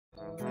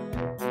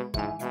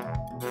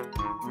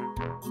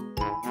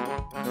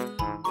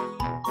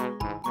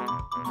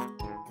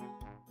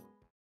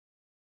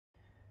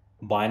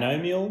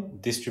binomial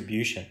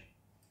distribution.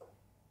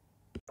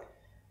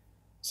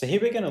 So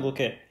here we're going to look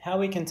at how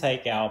we can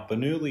take our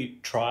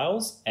Bernoulli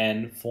trials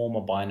and form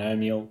a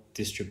binomial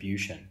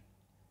distribution.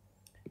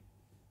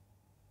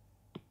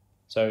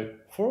 So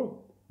for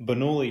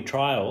Bernoulli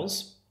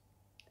trials,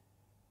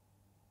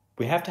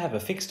 we have to have a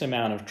fixed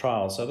amount of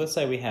trials. So let's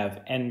say we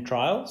have n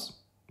trials.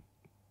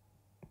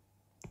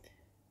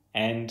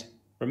 And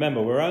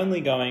remember, we're only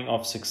going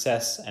off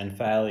success and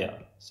failure.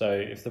 So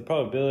if the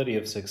probability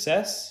of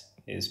success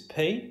is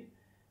P,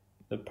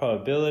 the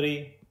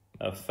probability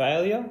of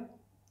failure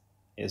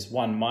is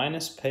 1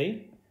 minus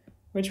P,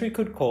 which we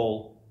could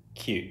call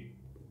Q.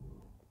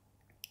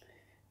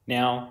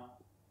 Now,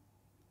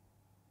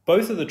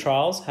 both of the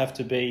trials have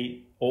to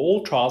be, or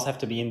all trials have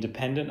to be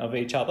independent of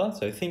each other.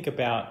 So think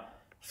about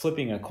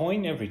flipping a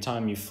coin. Every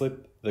time you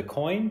flip the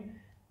coin,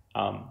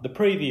 the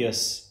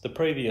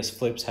previous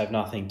flips have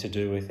nothing to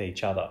do with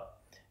each other.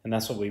 And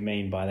that's what we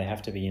mean by they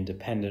have to be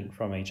independent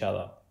from each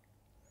other.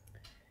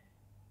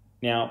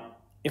 Now,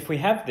 if we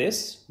have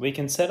this, we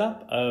can set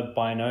up a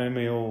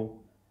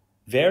binomial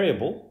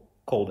variable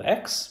called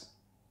x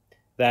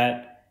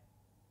that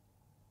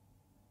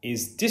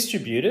is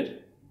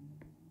distributed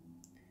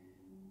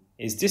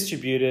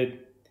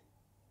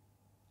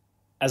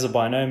as a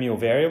binomial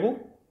variable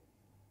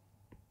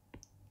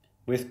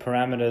with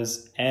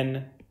parameters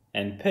n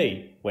and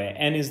p, where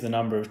n is the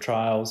number of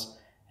trials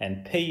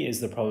and p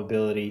is the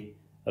probability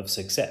of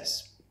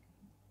success.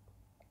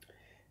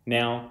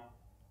 Now,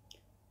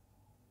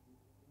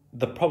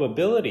 the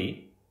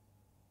probability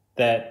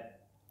that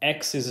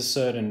x is a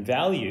certain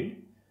value,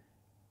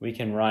 we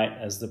can write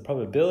as the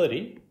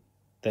probability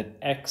that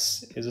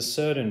x is a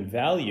certain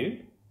value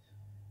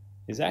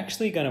is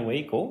actually going to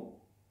equal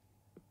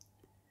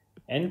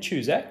n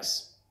choose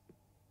x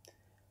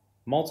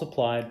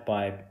multiplied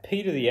by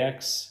p to the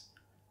x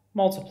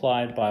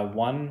multiplied by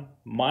 1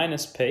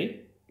 minus p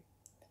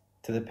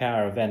to the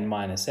power of n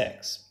minus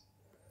x,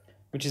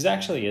 which is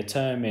actually a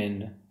term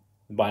in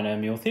the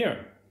binomial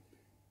theorem.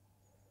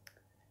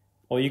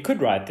 Or you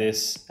could write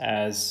this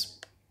as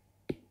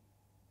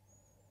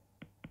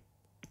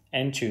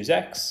n choose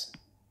x,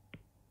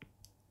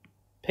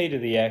 p to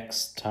the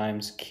x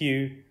times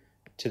q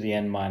to the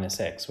n minus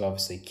x. Well,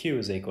 obviously q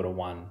is equal to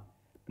 1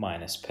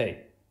 minus p.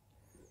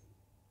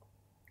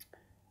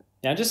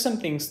 Now, just some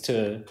things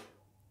to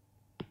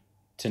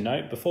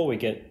note before we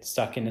get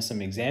stuck into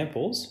some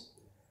examples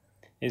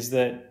is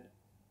that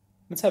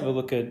let's have a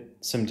look at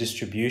some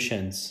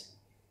distributions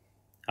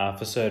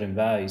for certain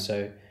values.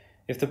 So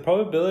if the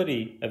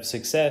probability of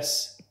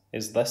success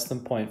is less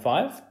than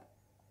 0.5,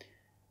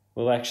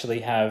 we'll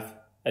actually have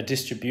a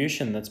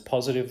distribution that's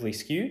positively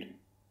skewed.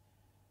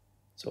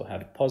 So we'll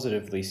have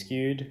positively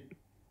skewed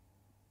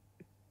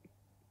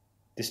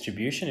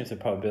distribution if the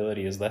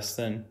probability is less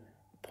than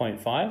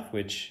 0.5,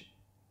 which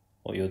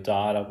all your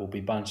data will be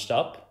bunched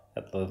up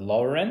at the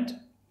lower end.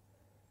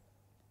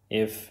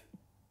 If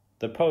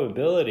the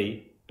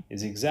probability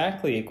is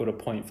exactly equal to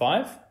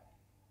 0.5,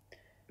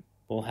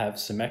 we'll have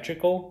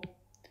symmetrical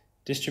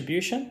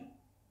distribution.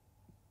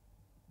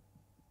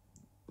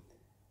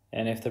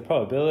 And if the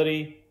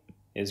probability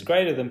is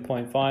greater than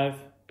 0.5,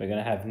 we're going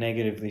to have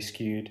negatively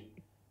skewed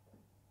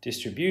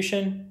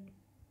distribution,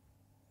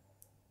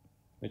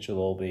 which will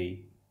all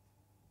be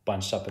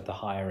bunched up at the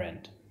higher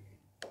end.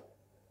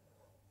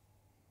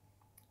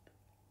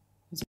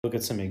 Let's look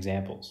at some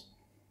examples.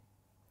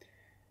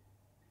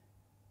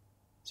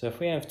 So if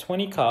we have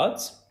 20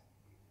 cards,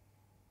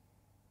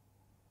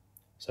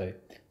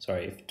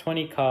 if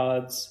 20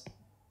 cards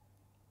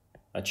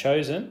are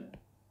chosen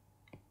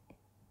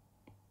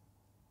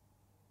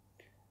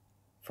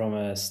from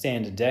a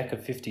standard deck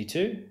of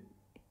 52,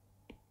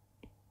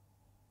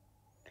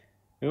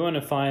 we want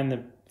to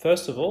find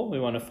first of all, we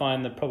want to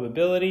find the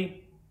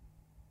probability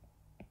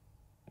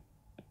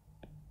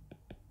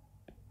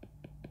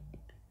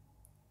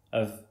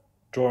of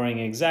drawing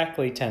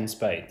exactly 10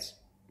 spades.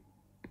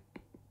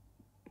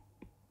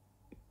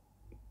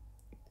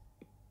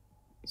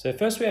 So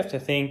first we have to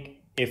think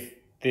if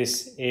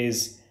this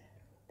is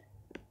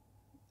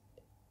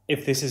a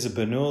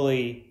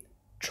Bernoulli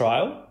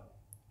trial,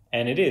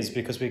 and it is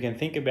because we can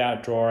think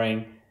about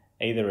drawing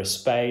either a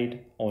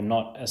spade or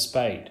not a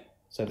spade.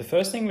 So the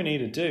first thing we need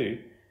to do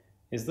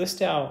is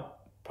list our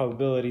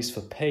probabilities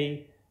for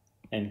P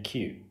and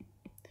Q.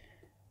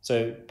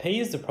 So P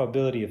is the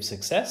probability of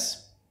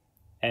success,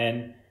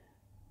 and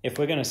if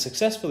we're going to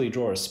successfully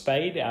draw a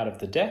spade out of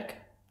the deck,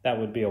 that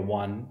would be a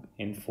 1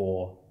 in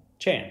 4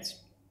 chance,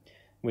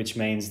 which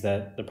means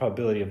that the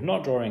probability of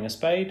not drawing a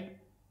spade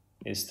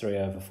is 3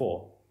 over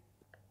 4.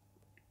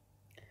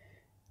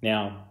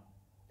 Now,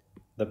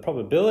 the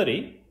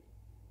probability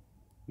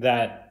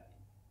that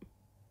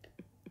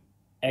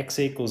x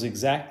equals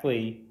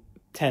exactly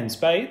 10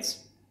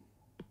 spades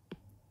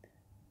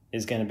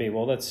is going to be,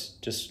 well, let's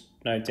just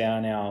note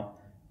down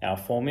our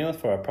formula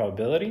for our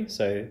probability.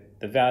 So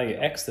the value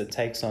x that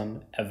takes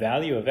on a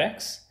value of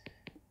x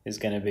is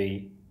going to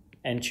be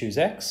n choose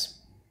x,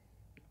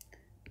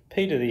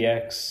 p to the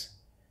x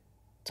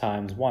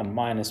times 1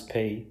 minus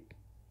p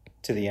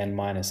to the n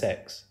minus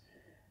x.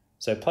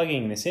 So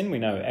plugging this in, we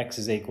know x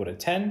is equal to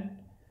 10,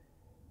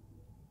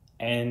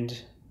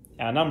 and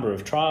our number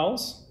of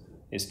trials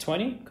is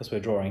 20 because we're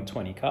drawing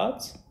 20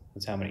 cards.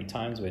 That's how many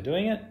times we're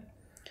doing it.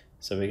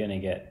 So we're going to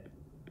get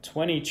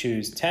 20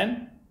 choose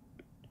 10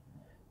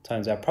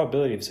 times our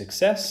probability of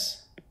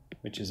success,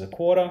 which is a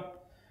quarter,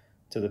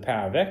 to the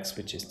power of x,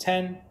 which is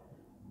 10,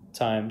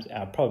 times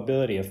our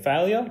probability of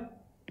failure,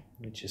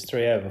 which is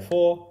 3 over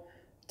 4,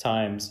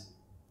 times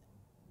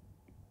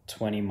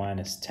 20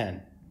 minus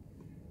 10.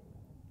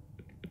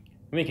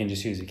 We can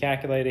just use a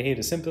calculator here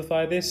to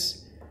simplify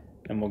this,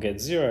 and we'll get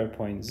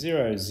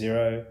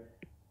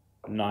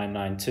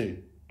 0.00992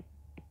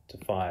 to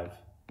 5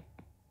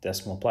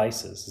 decimal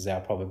places is our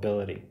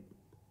probability.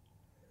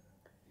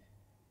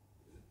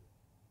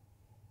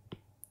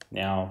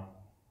 Now,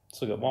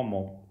 let's look at one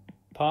more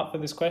part for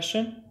this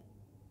question.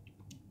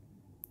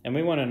 And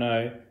we want to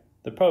know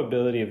the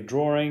probability of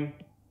drawing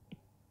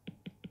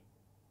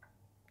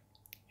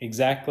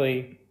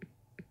exactly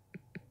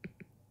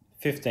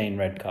 15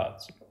 red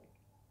cards.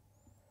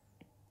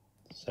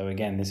 So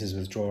again, this is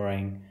with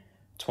drawing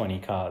 20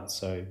 cards.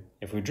 So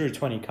if we drew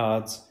 20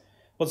 cards,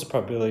 what's the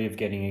probability of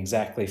getting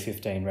exactly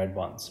 15 red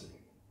ones?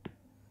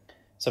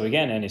 So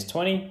again, n is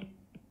 20.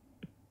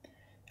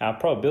 Our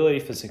probability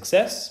for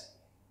success,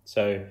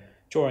 so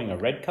drawing a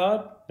red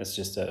card, that's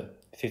just a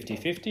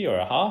 50-50 or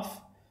a half,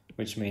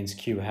 which means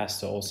Q has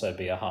to also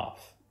be a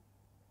half.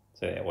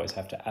 So they always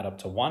have to add up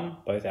to 1,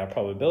 both our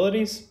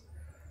probabilities.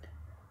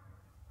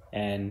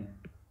 And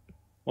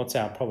what's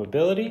our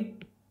probability?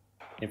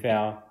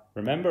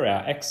 Remember,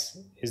 our x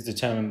is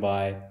determined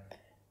by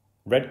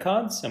red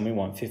cards, and we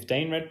want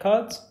 15 red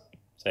cards.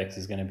 So x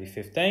is going to be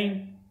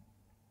 15.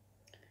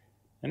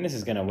 And this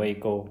is going to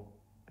equal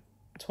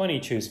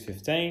 20 choose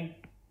 15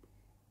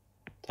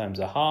 times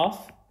a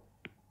half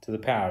to the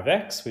power of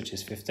x, which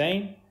is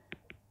 15,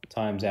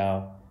 times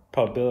our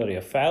probability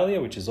of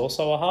failure, which is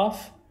also a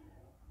half,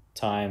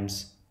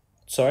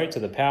 to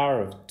the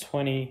power of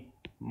 20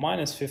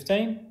 minus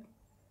 15.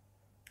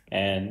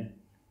 And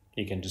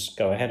you can just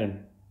go ahead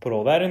and put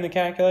all that in the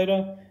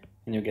calculator,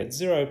 and you'll get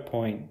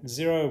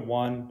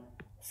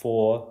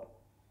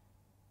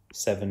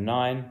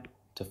 0.01479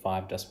 to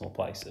 5 decimal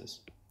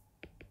places.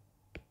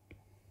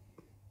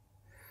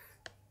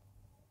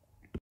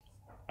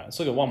 All right, let's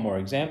look at one more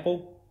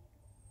example.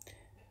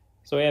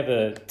 So we have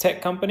a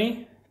tech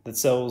company that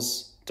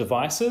sells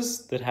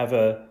devices that have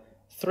a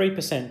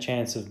 3%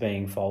 chance of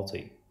being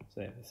faulty.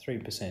 So they have a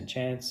 3%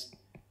 chance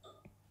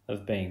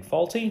of being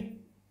faulty,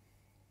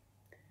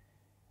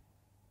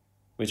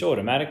 which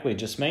automatically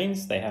just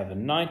means they have a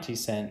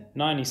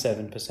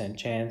 97%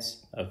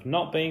 chance of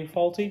not being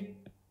faulty.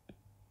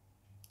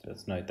 So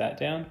let's note that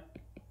down.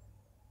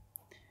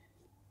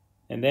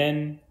 And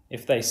then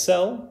if they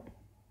sell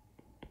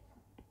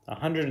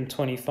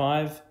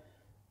 125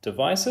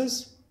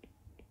 devices,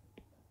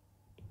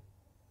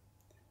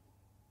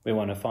 we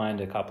want to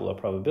find a couple of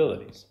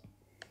probabilities.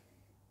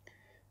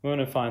 We want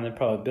to find the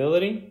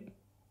probability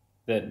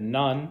that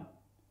none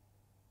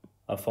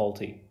are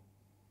faulty.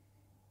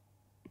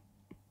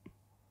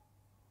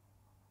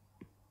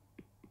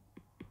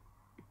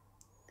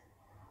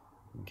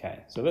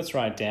 Okay, so let's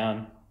write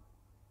down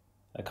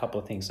a couple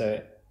of things.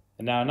 So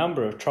now our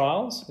number of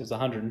trials is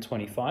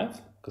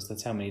 125, because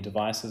that's how many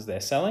devices they're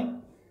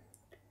selling.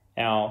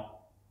 Our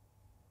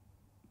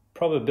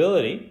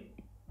probability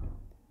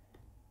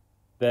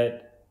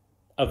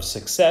of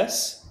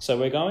success, so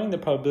we're going the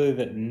probability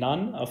that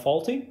none are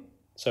faulty.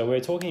 So we're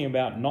talking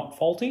about not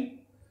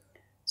faulty.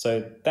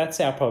 So that's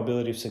our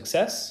probability of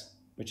success,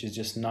 which is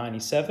just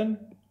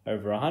 97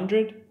 over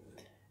 100.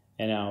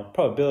 And our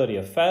probability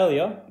of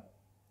failure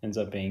ends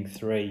up being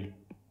 3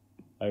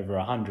 over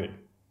 100.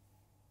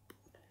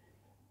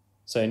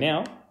 So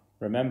now,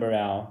 remember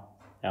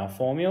our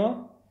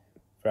formula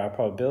for our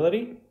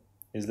probability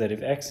is that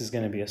if x is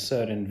going to be a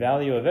certain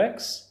value of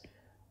x,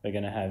 we're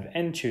going to have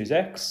n choose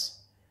x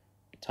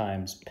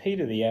times p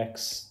to the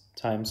x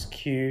times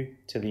q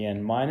to the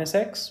n minus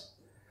x.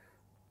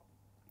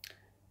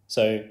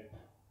 So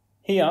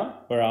here,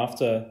 we're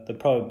after the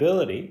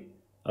probability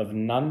of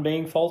none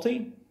being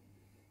faulty.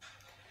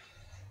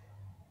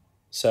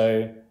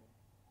 So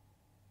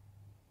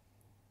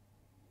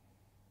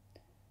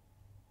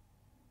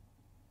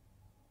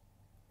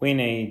we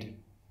need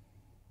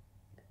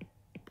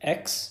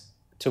x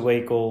to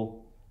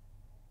equal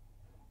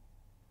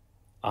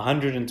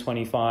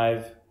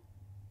 125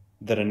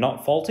 that are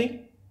not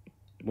faulty.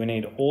 We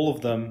need all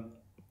of them.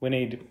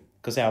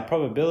 Because our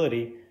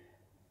probability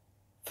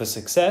for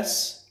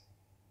success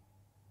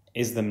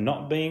is them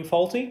not being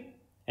faulty.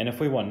 And if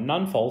we want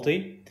none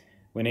faulty,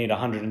 we need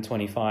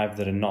 125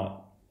 that are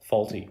not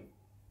faulty.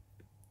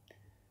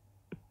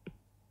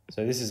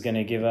 So this is going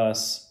to give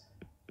us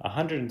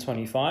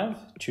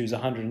 125, choose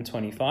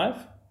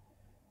 125,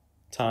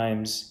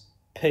 times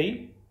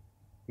p,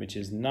 which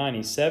is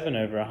 97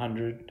 over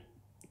 100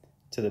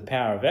 to the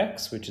power of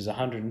x, which is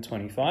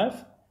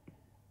 125,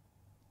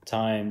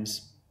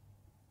 times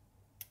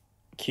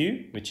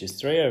q, which is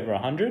 3 over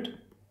 100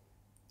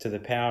 to the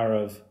power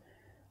of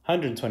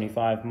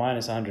 125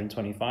 minus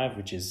 125,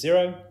 which is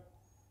 0.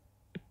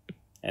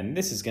 And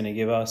this is going to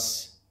give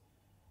us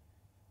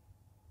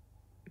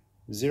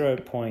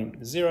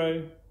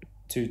 0.022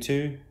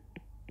 to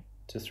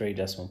 3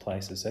 decimal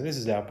places. So this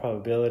is our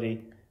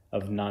probability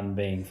of none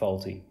being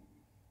faulty.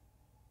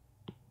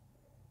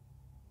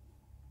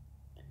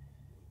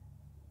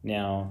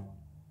 Now,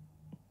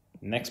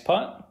 next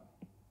part,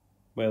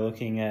 we're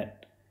looking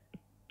at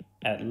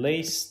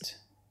least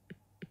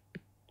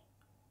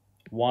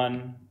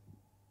one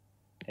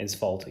is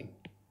faulty.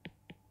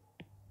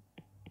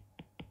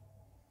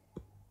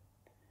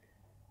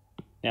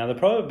 Now, the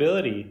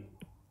probability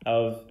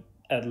of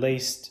at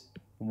least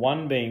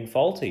one being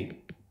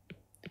faulty,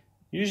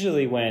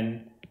 usually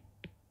when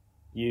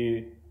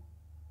you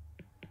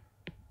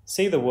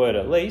see the word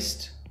at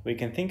least, we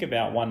can think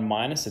about 1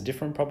 minus a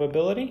different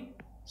probability.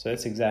 So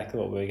that's exactly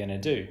what we're going to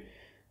do.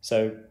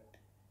 So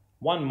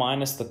 1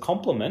 minus the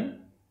complement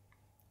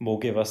will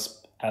give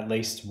us at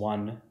least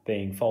one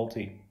being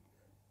faulty.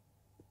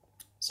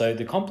 So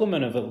the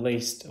complement of at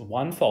least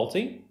one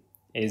faulty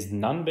is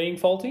none being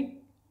faulty.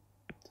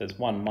 So it's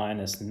 1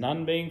 minus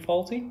none being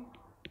faulty.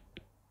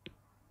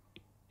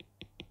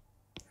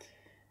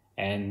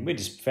 And we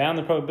just found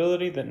the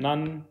probability that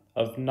none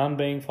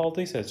being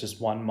faulty, so it's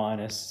just 1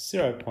 minus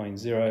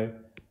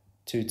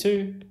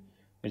 0.022,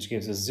 which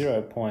gives us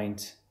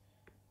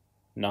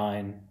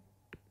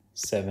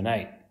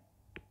 0.978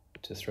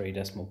 to 3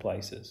 decimal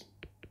places.